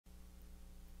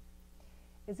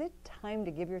Is it time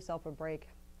to give yourself a break?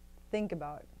 Think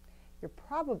about it. You're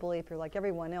probably, if you're like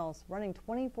everyone else, running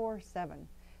 24/7.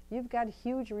 You've got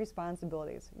huge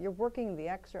responsibilities. You're working the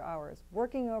extra hours,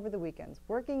 working over the weekends,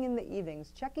 working in the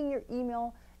evenings, checking your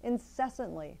email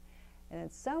incessantly. And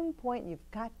at some point,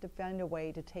 you've got to find a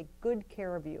way to take good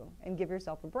care of you and give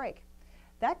yourself a break.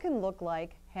 That can look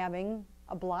like having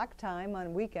a block time on a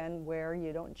weekend where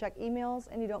you don't check emails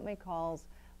and you don't make calls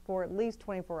for at least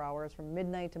 24 hours from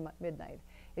midnight to midnight.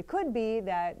 It could be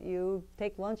that you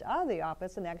take lunch out of the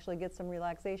office and actually get some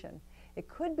relaxation. It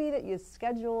could be that you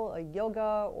schedule a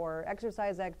yoga or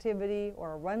exercise activity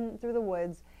or a run through the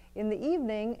woods in the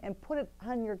evening and put it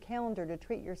on your calendar to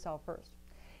treat yourself first.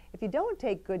 If you don't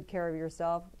take good care of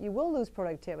yourself, you will lose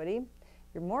productivity.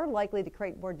 You're more likely to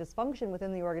create more dysfunction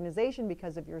within the organization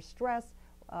because of your stress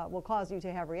will cause you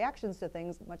to have reactions to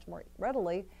things much more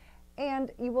readily,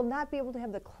 and you will not be able to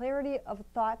have the clarity of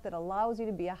thought that allows you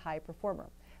to be a high performer.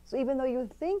 So even though you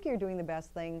think you're doing the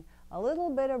best thing, a little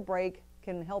bit of break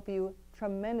can help you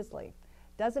tremendously.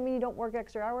 Doesn't mean you don't work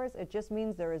extra hours, it just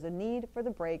means there is a need for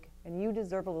the break, and you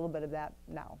deserve a little bit of that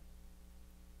now.